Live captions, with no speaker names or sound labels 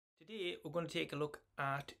Today we're going to take a look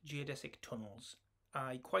at geodesic tunnels.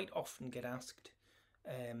 I quite often get asked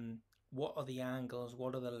what are the angles,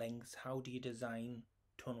 what are the lengths, how do you design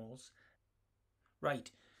tunnels? Right,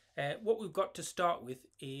 what we've got to start with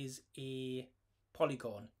is a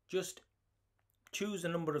polygon. Just choose a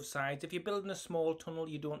number of sides. If you're building a small tunnel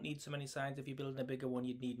you don't need so many sides. If you're building a bigger one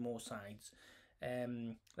you'd need more sides.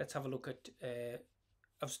 Let's have a look at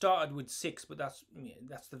I've started with 6, but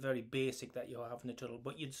that's the very basic that you're having a tunnel.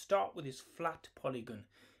 But you'd start with this flat polygon.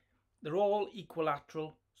 They're all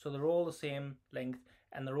equilateral, so they're all the same length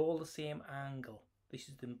and they're all the same angle. This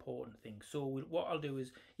is the important thing. So what I'll do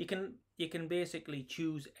is you can basically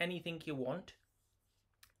choose anything you want,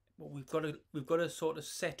 but we've got to sort of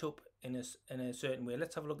set up in a certain way.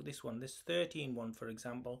 Let's have a look at this one. This 13 one, for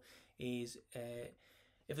example, is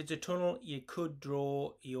if it's a tunnel, you could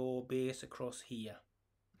draw your base across here.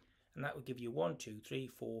 And that would give you 1, 2, 3,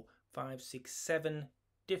 4, 5, 6, 7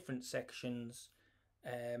 different sections,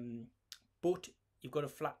 but you've got a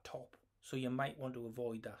flat top, so you might want to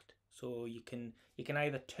avoid that. So you can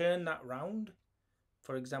either turn that round.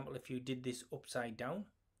 For example, if you did this upside down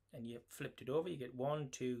and you flipped it over, you get 1,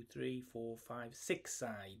 2, 3, 4, 5, 6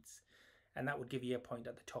 sides, and that would give you a point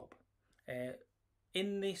at the top.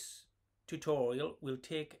 In this tutorial, we'll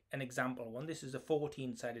take an example one. This is a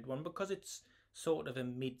 14-sided one because it's sort of a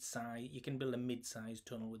mid-size. You can build a mid-sized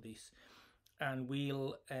tunnel with this, and we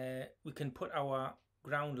can put our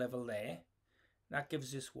ground level there. That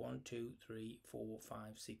gives us 1, 2, 3, 4, 5,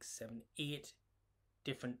 6, 7, 8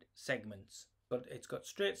 different segments. But it's got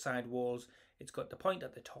straight side walls, it's got the point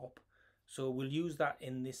at the top, so we'll use that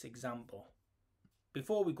in this example.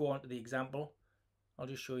 Before we go on to the example, I'll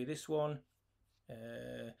just show you this one.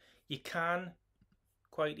 You can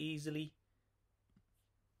quite easily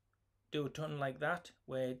do a tunnel like that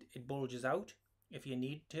where it bulges out if you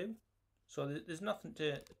need to. So there's nothing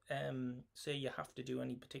to say you have to do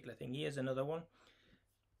any particular thing. Here's another one.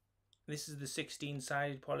 This is the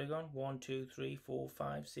 16-sided polygon. 1, 2, 3, 4,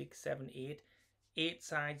 5, 6, 7, 8. 8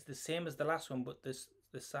 sides, the same as the last one, but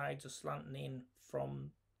the sides are slanting in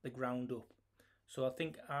from the ground up. So I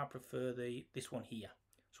think I prefer this one here.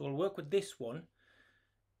 So we'll work with this one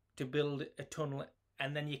to build a tunnel,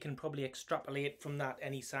 and then you can probably extrapolate from that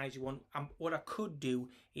any size you want. What I could do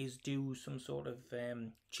is do some sort of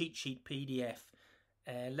cheat sheet PDF.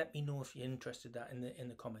 Let me know if you're interested in that in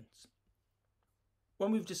the comments.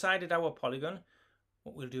 When we've decided our polygon,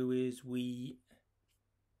 what we'll do is we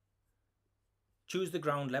choose the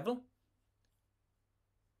ground level,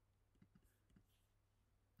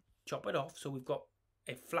 chop it off, so we've got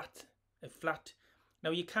a flat. Now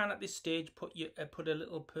you can at this stage put a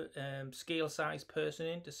little scale size person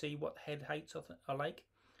in to see what head heights are like,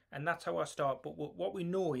 and that's how I start. But what we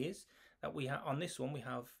know is that we have on this one we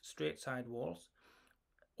have straight side walls.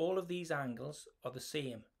 All of these angles are the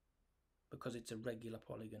same because it's a regular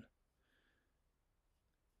polygon,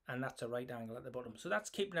 and that's a right angle at the bottom. So that's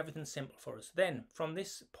keeping everything simple for us. Then from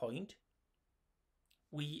this point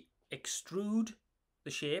we extrude the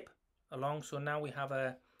shape along, so now we have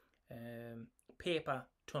a paper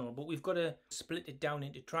tunnel, but we've got to split it down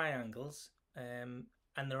into triangles, and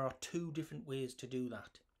there are 2 different ways to do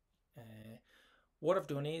that. What I've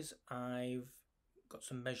done is I've got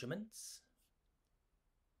some measurements.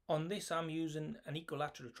 On this I'm using an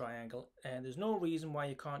equilateral triangle, and there's no reason why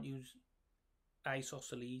you can't use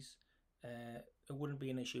isosceles. It wouldn't be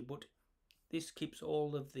an issue, but this keeps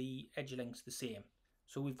all of the edge lengths the same.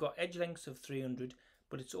 So we've got edge lengths of 300,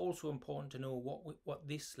 but it's also important to know what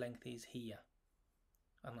this length is here,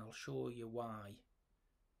 and I'll show you why.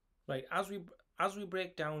 Right, as we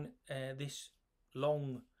break down this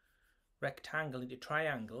long rectangle into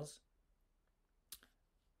triangles,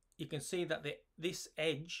 you can see that this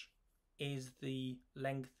edge is the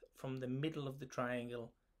length from the middle of the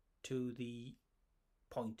triangle to the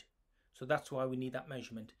point. So that's why we need that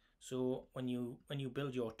measurement. So when you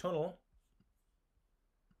build your tunnel,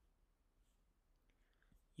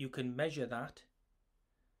 you can measure that,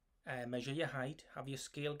 measure your height, have your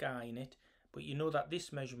scale guy in it, but you know that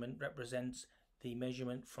this measurement represents the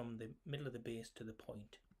measurement from the middle of the base to the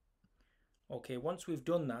point. Okay, once we've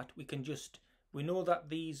done that, we know that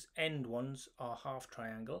these end ones are half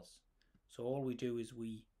triangles. So all we do is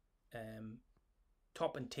we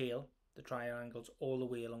top and tail the triangles all the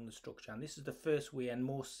way along the structure, and this is the first way and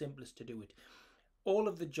most simplest to do it. All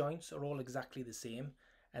of the joints are all exactly the same,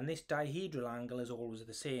 and this dihedral angle is always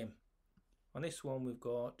the same. On this one we've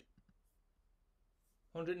got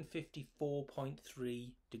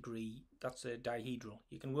 154.3 degree. That's a dihedral.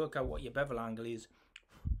 You can work out what your bevel angle is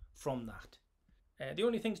from that. The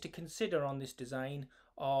only things to consider on this design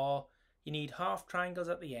are you need half triangles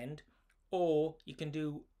at the end, or you can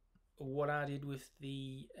do what I did with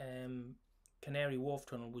the Canary Wharf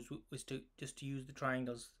tunnel was to just use the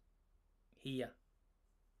triangles here.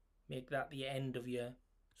 Make that the end of your,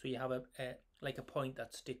 so you have a like a point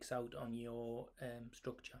that sticks out on your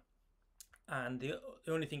structure. And the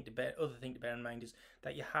only thing to bear in mind is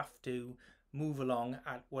that you have to move along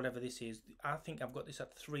at whatever this is. I think I've got this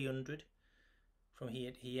at 300 from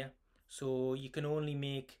here to here, so you can only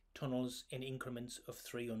make tunnels in increments of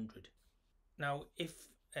 300. Now, if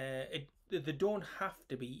they don't have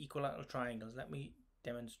to be equilateral triangles, let me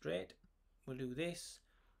demonstrate. We'll do this,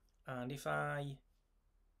 and if I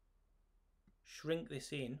shrink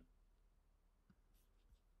this in,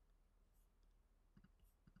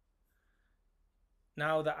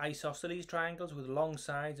 now the isosceles triangles with long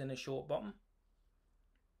sides and a short bottom.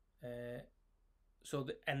 So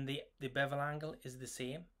the bevel angle is the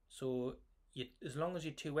same. So as long as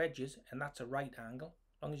your two edges, and that's a right angle,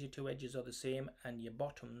 as long as your two edges are the same and your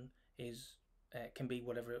bottom is can be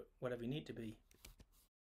whatever you need to be.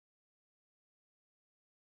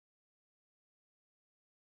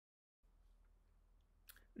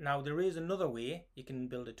 Now there is another way you can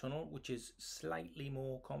build a tunnel which is slightly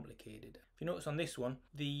more complicated. If you notice on this one,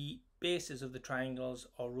 the bases of the triangles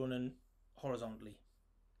are running horizontally.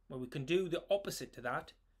 Well, we can do the opposite to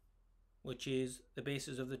that, which is the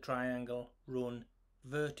bases of the triangle run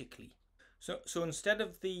vertically. So instead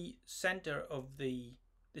of the center of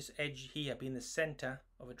this edge here being the center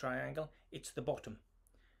of a triangle, it's the bottom.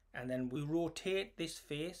 And then we rotate this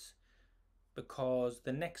face because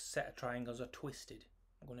the next set of triangles are twisted.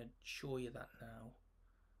 I'm going to show you that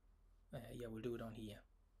now. Yeah, we'll do it on here.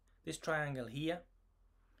 This triangle here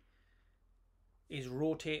is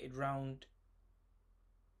rotated round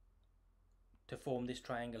to form this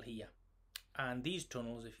triangle here. And these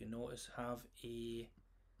tunnels, if you notice, have a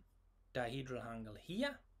dihedral angle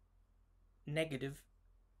here, negative,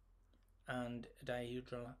 and a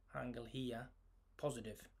dihedral angle here,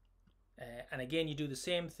 positive. And again, you do the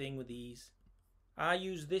same thing with these. I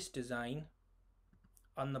use this design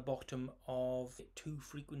on the bottom of a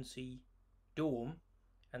 2-frequency dome,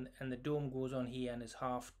 and the dome goes on here and is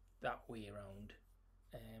half that way around.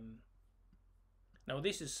 Now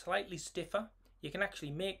this is slightly stiffer. You can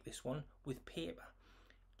actually make this one with paper.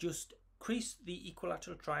 Just crease the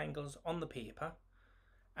equilateral triangles on the paper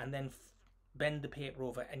and then bend the paper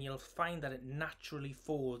over, and you'll find that it naturally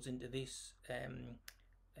folds into this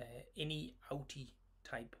inny-outy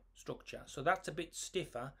type structure. So that's a bit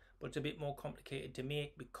stiffer, but it's a bit more complicated to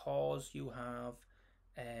make because you have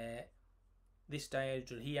this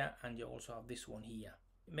dihedral here and you also have this one here.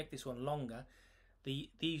 Make this one longer.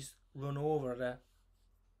 These run over at a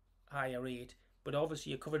higher rate, but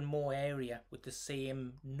obviously you're covering more area with the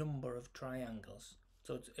same number of triangles,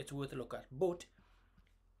 so it's worth a look at. But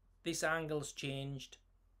this angle's changed,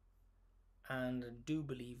 and I do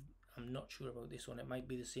believe, I'm not sure about this one, it might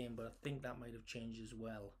be the same, but I think that might have changed as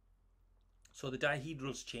well. So the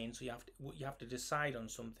dihedrals change, so you have to decide on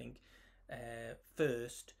something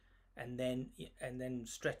first, and then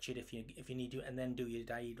stretch it if you need to, and then do your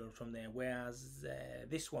dihedral from there. Whereas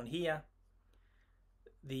this one here,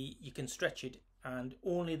 you can stretch it and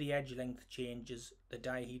only the edge length changes, the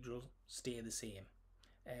dihedral stay the same.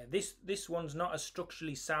 This one's not as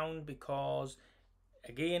structurally sound because,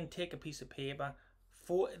 again, take a piece of paper.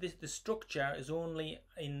 For this, the structure is only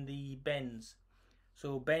in the bends.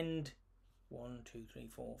 So bend 1, 2, 3,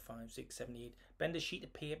 4, 5, 6, 7, 8. Bend a sheet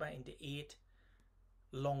of paper into 8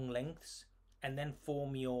 long lengths, and then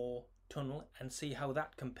form your tunnel and see how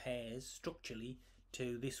that compares structurally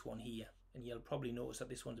to this one here. And you'll probably notice that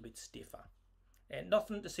this one's a bit stiffer.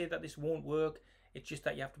 Nothing to say that this won't work. It's just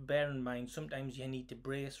that you have to bear in mind sometimes you need to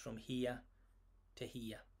brace from here to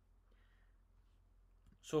here.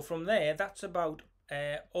 So from there, that's about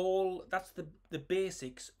that's the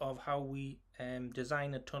basics of how we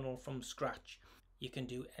design a tunnel from scratch. You can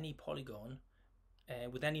do any polygon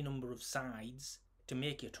with any number of sides to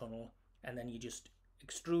make your tunnel, and then you just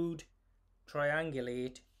extrude,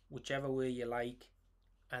 triangulate whichever way you like,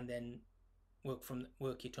 and then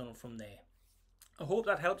work your tunnel from there. I hope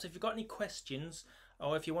that helps. If you've got any questions,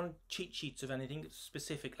 or if you want cheat sheets of anything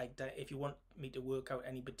specific, like that, if you want me to work out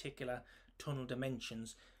any particular tunnel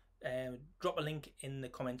dimensions, drop a link in the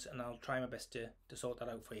comments and I'll try my best to sort that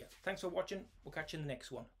out for you. Thanks for watching. We'll catch you in the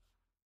next one.